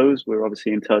minimize those. We're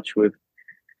obviously in touch with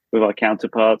our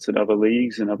counterparts at other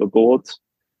leagues and other boards.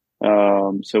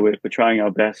 So we're trying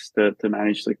our best to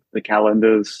manage the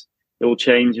calendars. It will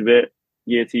change a bit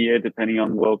year to year, depending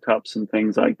on World Cups and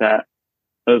things like that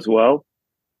as well.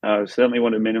 Certainly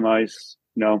want to minimize,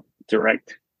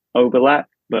 direct overlap,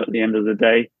 but at the end of the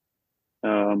day,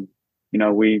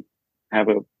 we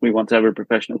want to have a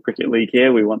professional cricket league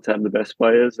here. We want to have the best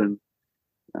players, and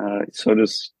so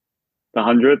does the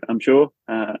 100, I'm sure.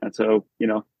 And so,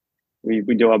 we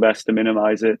do our best to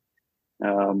minimize it.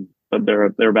 But there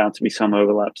are bound to be some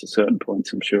overlaps at certain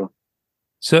points, I'm sure.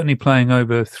 Certainly playing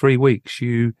over 3 weeks,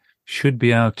 you should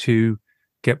be able to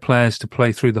get players to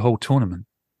play through the whole tournament.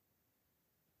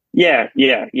 Yeah.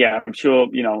 I'm sure,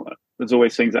 there's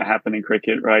always things that happen in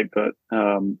cricket, right? But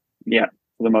for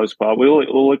the most part,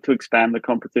 we'll look to expand the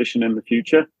competition in the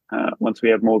future once we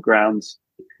have more grounds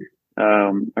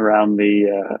around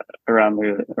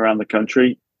the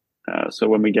country. So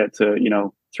when we get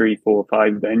to 3, 4,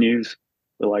 5 venues,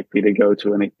 we're likely to go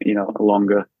to a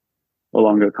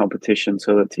longer competition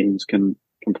so that teams can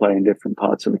play in different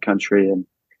parts of the country, and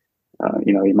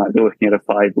you might be looking at a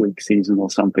 5-week season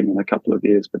or something in a couple of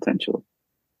years potentially.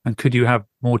 And could you have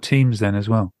more teams then as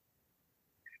well?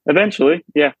 Eventually,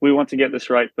 yeah. We want to get this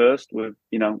right first with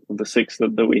the 6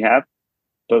 that we have.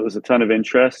 But there's a ton of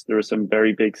interest. There are some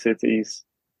very big cities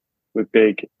with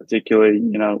big, particularly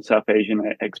South Asian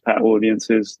expat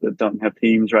audiences that don't have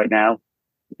teams right now.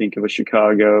 Think of a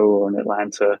Chicago or an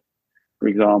Atlanta, for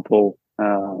example.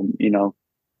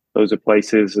 Those are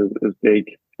places as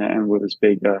big and with as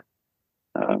big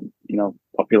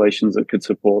populations that could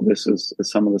support this as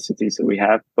some of the cities that we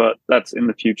have. But that's in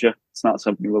the future. It's not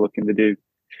something we're looking to do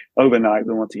overnight.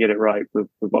 We want to get it right with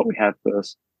what we have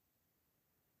first.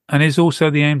 And is also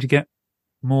the aim to get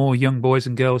more young boys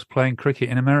and girls playing cricket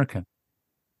in America?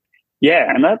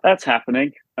 Yeah, and that's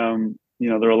happening. There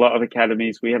are a lot of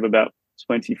academies. We have about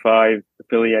 25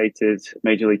 affiliated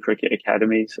Major League Cricket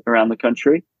academies around the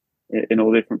country in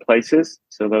all different places.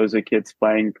 So those are kids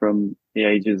playing from the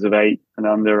ages of 8 and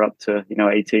under up to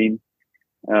 18.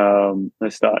 They're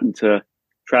starting to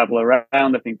travel around.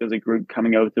 I think there's a group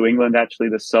coming over to England actually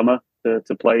this summer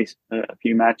to play a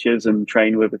few matches and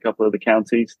train with a couple of the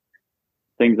counties,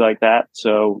 things like that.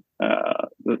 So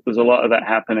there's a lot of that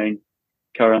happening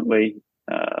currently.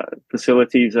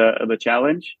 Facilities are the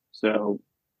challenge. So,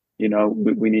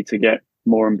 we need to get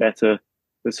more and better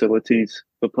facilities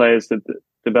for players to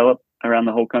develop around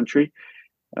the whole country.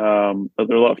 But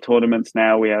there are a lot of tournaments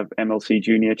now. We have MLC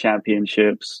Junior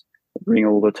Championships, bring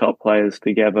all the top players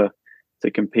together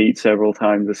to compete several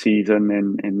times a season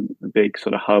in the big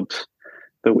sort of hubs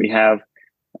that we have.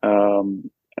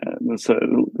 There's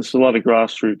a lot of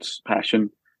grassroots passion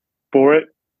for it.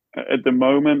 At the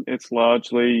moment, it's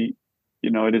largely,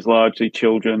 it is largely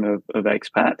children of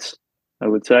expats, I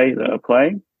would say, that are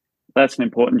playing. That's an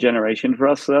important generation for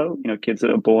us, though. Kids that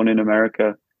are born in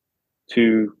America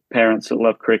to parents that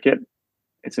love cricket.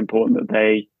 It's important that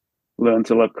they learn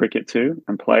to love cricket too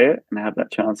and play it and have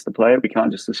that chance to play it. We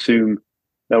can't just assume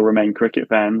they'll remain cricket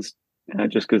fans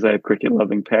just because they have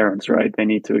cricket-loving parents, right? They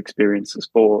need to experience the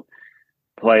sport,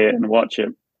 play it, and watch it.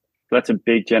 That's a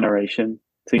big generation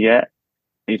to get.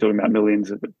 You're talking about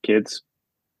millions of kids.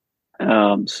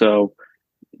 So,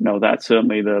 that's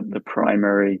certainly the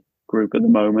primary group at the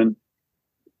moment.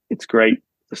 It's great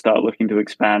to start looking to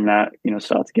expand that,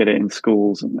 start to get it in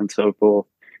schools and so forth,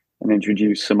 and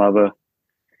introduce some other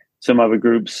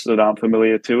groups that aren't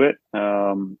familiar to it.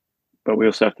 But we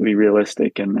also have to be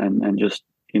realistic and just,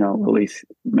 at least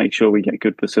make sure we get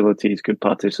good facilities, good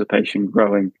participation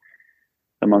growing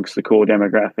amongst the core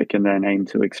demographic, and then aim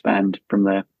to expand from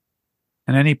there.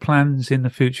 And any plans in the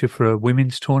future for a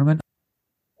women's tournament?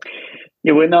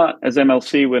 Yeah, we're not, as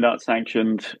MLC, we're not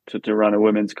sanctioned to run a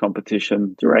women's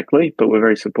competition directly, but we're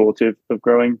very supportive of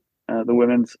growing the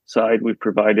women's side. We've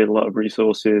provided a lot of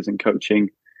resources and coaching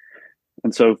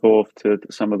and so forth to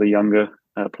some of the younger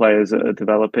players that are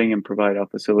developing, and provide our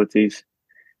facilities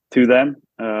to them,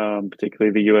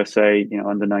 particularly the USA,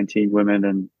 under 19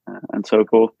 women and so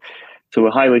forth. So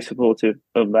we're highly supportive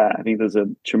of that. I think there's a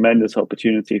tremendous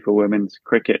opportunity for women's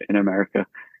cricket in America.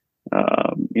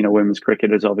 Women's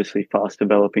cricket is obviously fast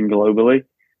developing globally,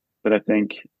 but I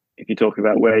think if you talk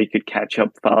about where you could catch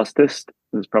up fastest,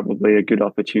 there's probably a good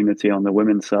opportunity on the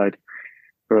women's side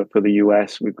for the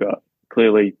US. We've got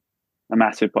clearly a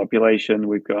massive population.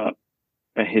 We've got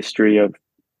a history of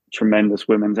tremendous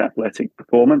women's athletic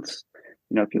performance.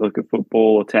 If you look at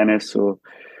football or tennis or,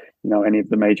 any of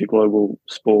the major global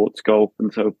sports, golf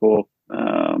and so forth,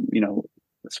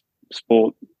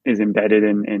 sport is embedded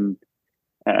in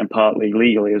and partly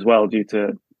legally as well due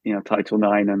to, Title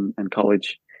IX and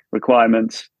college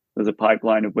requirements. There's a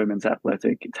pipeline of women's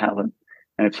athletic talent.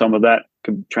 And if some of that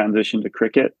could transition to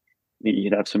cricket,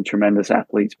 you'd have some tremendous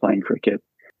athletes playing cricket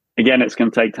again, it's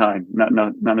going to take time.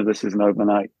 None of this is an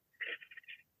overnight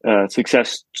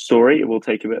success story. It will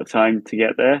take a bit of time to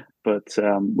get there, but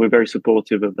we're very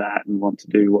supportive of that and want to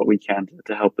do what we can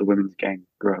to help the women's game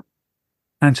grow.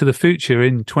 And to the future,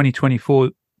 in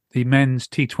 2024, the men's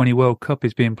T20 World Cup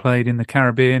is being played in the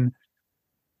Caribbean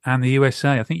and the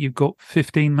USA. I think you've got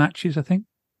 15 matches, I think.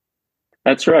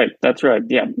 That's right.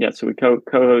 Yeah. So we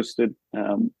co-hosted,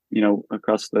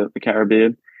 across the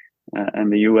Caribbean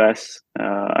and the US.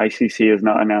 ICC has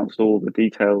not announced all the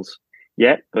details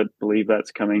yet, but believe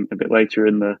that's coming a bit later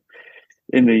in the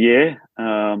year.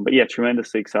 But yeah,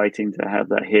 tremendously exciting to have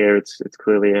that here. It's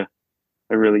clearly a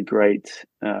really great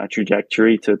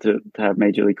trajectory to have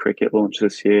Major League Cricket launch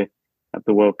this year, at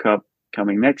the World Cup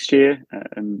coming next year,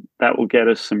 and that will get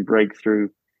us some breakthrough.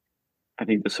 I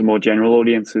think there's some more general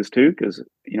audiences too, because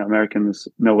Americans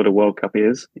know what a World Cup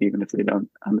is, even if they don't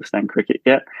understand cricket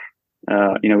yet.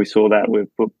 We saw that with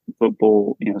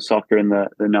football, soccer in the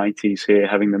 90s here,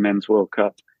 having the Men's World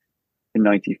Cup in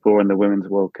 94 and the Women's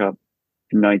World Cup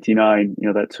in 99.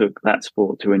 That took that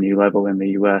sport to a new level in the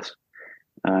US.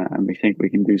 And we think we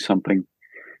can do something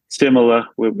similar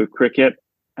with cricket.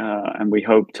 And we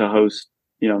hope to host,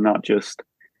 not just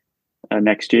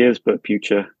next year's, but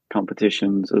future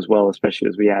competitions as well, especially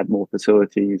as we add more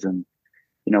facilities. And,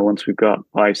 once we've got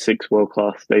 5-6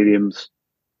 world-class stadiums,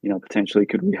 potentially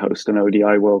could we host an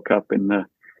ODI World Cup in the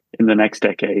next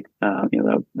decade?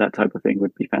 That type of thing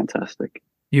would be fantastic.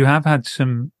 You have had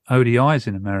some ODIs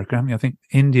in America, haven't you? I think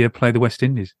India play the West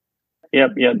Indies.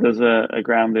 Yep. There's a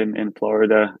ground in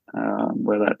Florida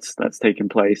where that's taken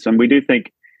place, and we do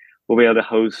think we'll be able to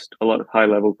host a lot of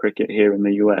high-level cricket here in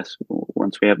the US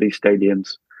once we have these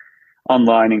stadiums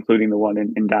online, including the one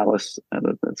in Dallas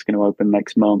that's going to open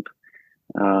next month.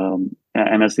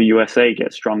 And as the USA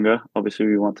gets stronger, obviously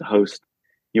we want to host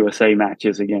USA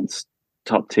matches against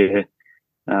top tier,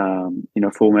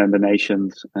 full member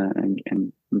nations,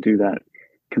 and do that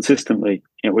consistently.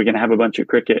 We're going to have a bunch of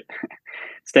cricket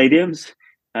stadiums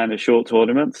and a short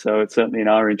tournament, so it's certainly in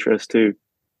our interest to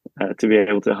be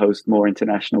able to host more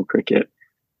international cricket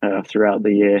throughout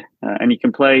the year. And you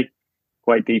can play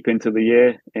quite deep into the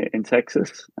year in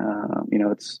Texas.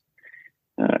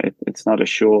 It's not a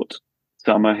short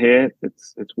summer here.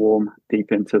 It's warm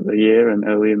deep into the year and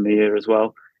early in the year as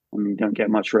well, and you don't get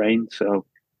much rain, so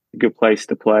a good place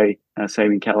to play.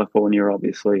 Same in California,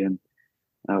 obviously, and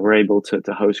we're able to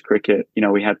host cricket.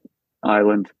 We had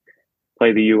Ireland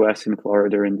play the US in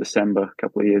Florida in December a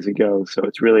couple of years ago, so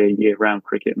it's really a year-round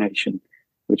cricket nation,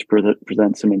 which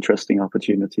presents some interesting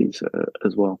opportunities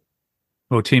as well.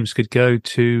 Well, teams could go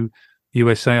to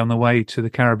USA on the way to the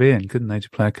Caribbean, couldn't they, to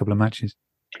play a couple of matches?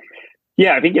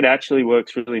 Yeah, I think it actually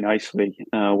works really nicely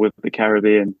with the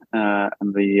Caribbean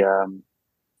and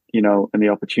the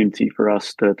opportunity for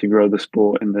us to grow the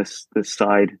sport in this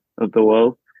side of the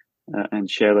world and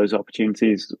share those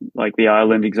opportunities. Like the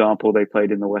Ireland example, they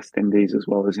played in the West Indies as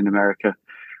well as in America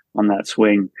on that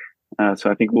swing. So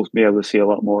I think we'll be able to see a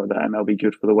lot more of that, and that'll be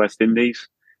good for the West Indies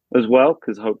as well,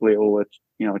 because hopefully it will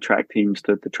attract teams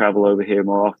to travel over here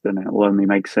more often, and it will only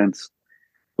make sense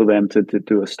for them to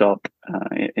do a stop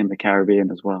in the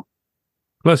Caribbean as well.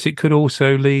 Plus, it could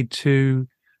also lead to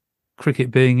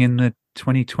cricket being in the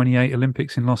 2028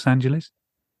 Olympics in Los Angeles.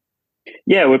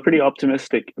 Yeah, we're pretty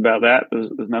optimistic about that.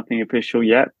 There's nothing official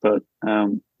yet, but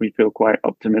we feel quite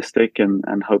optimistic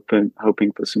and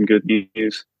hoping for some good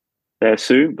news there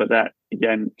soon. But that,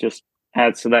 again, just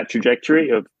adds to that trajectory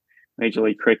of Major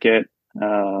League Cricket,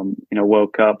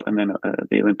 World Cup, and then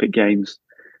the Olympic Games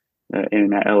in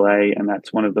LA. And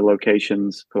that's one of the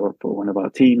locations for one of our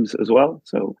teams as well.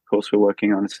 So, of course, we're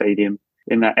working on a stadium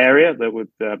in that area that would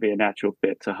be a natural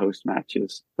fit to host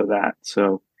matches for that.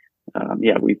 So,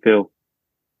 we feel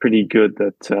pretty good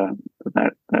that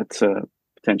that's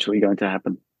potentially going to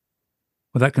happen.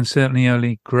 Well, that can certainly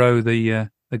only grow the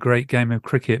great game of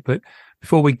cricket. But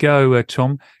before we go,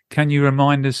 Tom, can you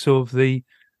remind us of the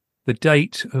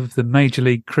date of the Major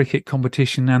League Cricket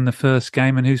competition and the first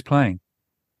game and who's playing?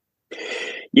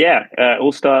 Yeah, it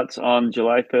all starts on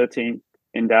July 13th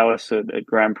in Dallas at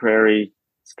Grand Prairie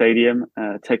Stadium,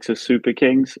 Texas Super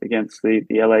Kings against the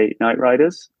LA Knight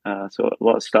Riders. So a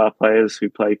lot of star players who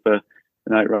play for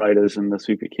the Knight Riders and the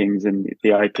Super Kings in the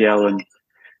IPL and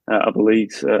other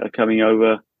leagues are coming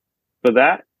over for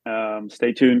that.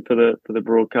 Stay tuned for the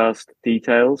broadcast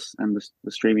details and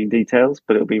the streaming details,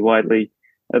 but it'll be widely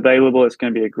available. It's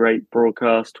going to be a great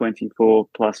broadcast, 24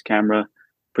 plus camera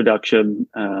production.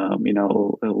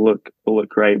 It'll look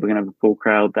great. We're going to have a full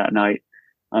crowd that night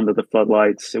under the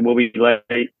floodlights. It will be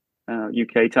late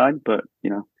UK time, but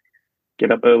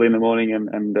get up early in the morning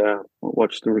and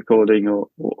watch the recording or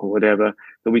whatever.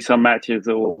 There'll be some matches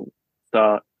that will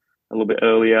start a little bit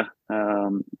earlier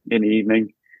in the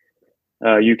evening,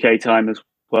 UK time as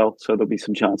well. So there'll be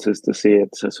some chances to see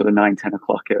it sort of 9-10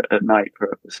 o'clock at night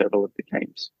for several of the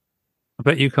games. I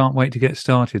bet you can't wait to get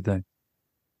started, though.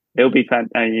 It'll be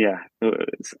yeah.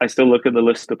 I still look at the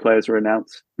list of players we're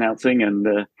announcing, and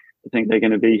I think they're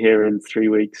going to be here in 3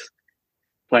 weeks.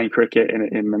 Playing cricket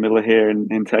in the middle of here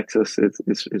in Texas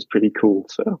is pretty cool.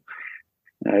 So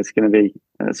it's going to be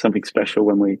something special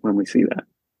when we see that.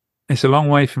 It's a long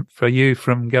way for you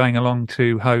from going along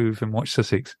to Hove and watch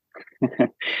Sussex.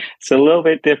 It's a little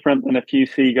bit different than a few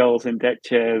seagulls in deck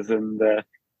chairs and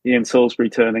Ian Salisbury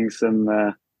turning some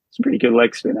pretty good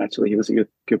leg spin. Actually, he was a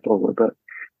good bowler, but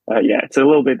yeah, it's a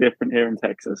little bit different here in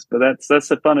Texas. But that's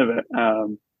the fun of it.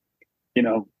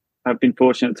 I've been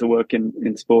fortunate to work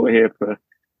in sport here for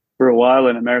a while,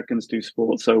 and Americans do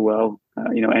sport so well.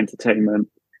 Entertainment,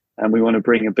 and we want to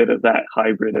bring a bit of that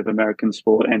hybrid of American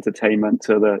sport entertainment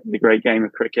to the great game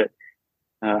of cricket.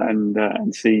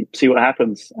 And see what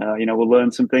happens. We'll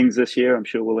learn some things this year. I'm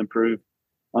sure we'll improve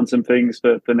on some things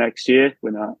for next year.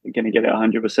 We're not going to get it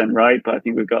 100% right, but I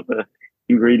think we've got the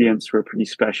ingredients for a pretty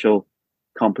special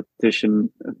competition,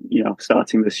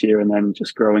 starting this year and then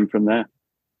just growing from there.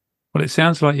 Well, it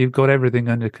sounds like you've got everything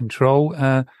under control.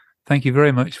 Thank you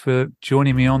very much for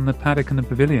joining me on the Paddock and the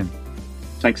Pavilion.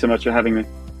 Thanks so much for having me.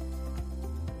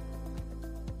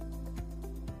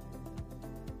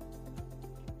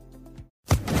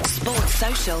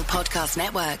 Social Podcast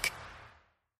Network.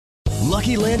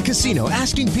 Lucky Land Casino,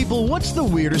 asking people, what's the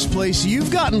weirdest place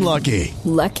you've gotten lucky?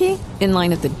 Lucky? In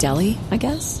line at the deli, I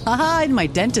guess? Aha, in my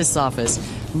dentist's office.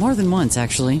 More than once,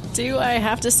 actually. Do I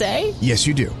have to say? Yes,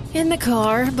 you do. In the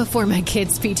car before my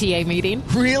kids' PTA meeting.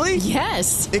 Really?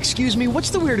 Yes. Excuse me,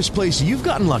 what's the weirdest place you've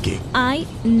gotten lucky? I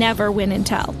never win and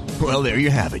tell. Well, there you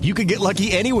have it. You can get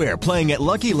lucky anywhere, playing at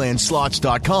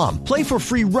LuckyLandSlots.com. Play for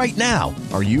free right now.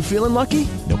 Are you feeling lucky?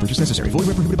 No purchase necessary. Void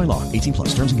where prohibited by law.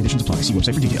 18+. Terms and conditions apply. See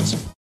website for details.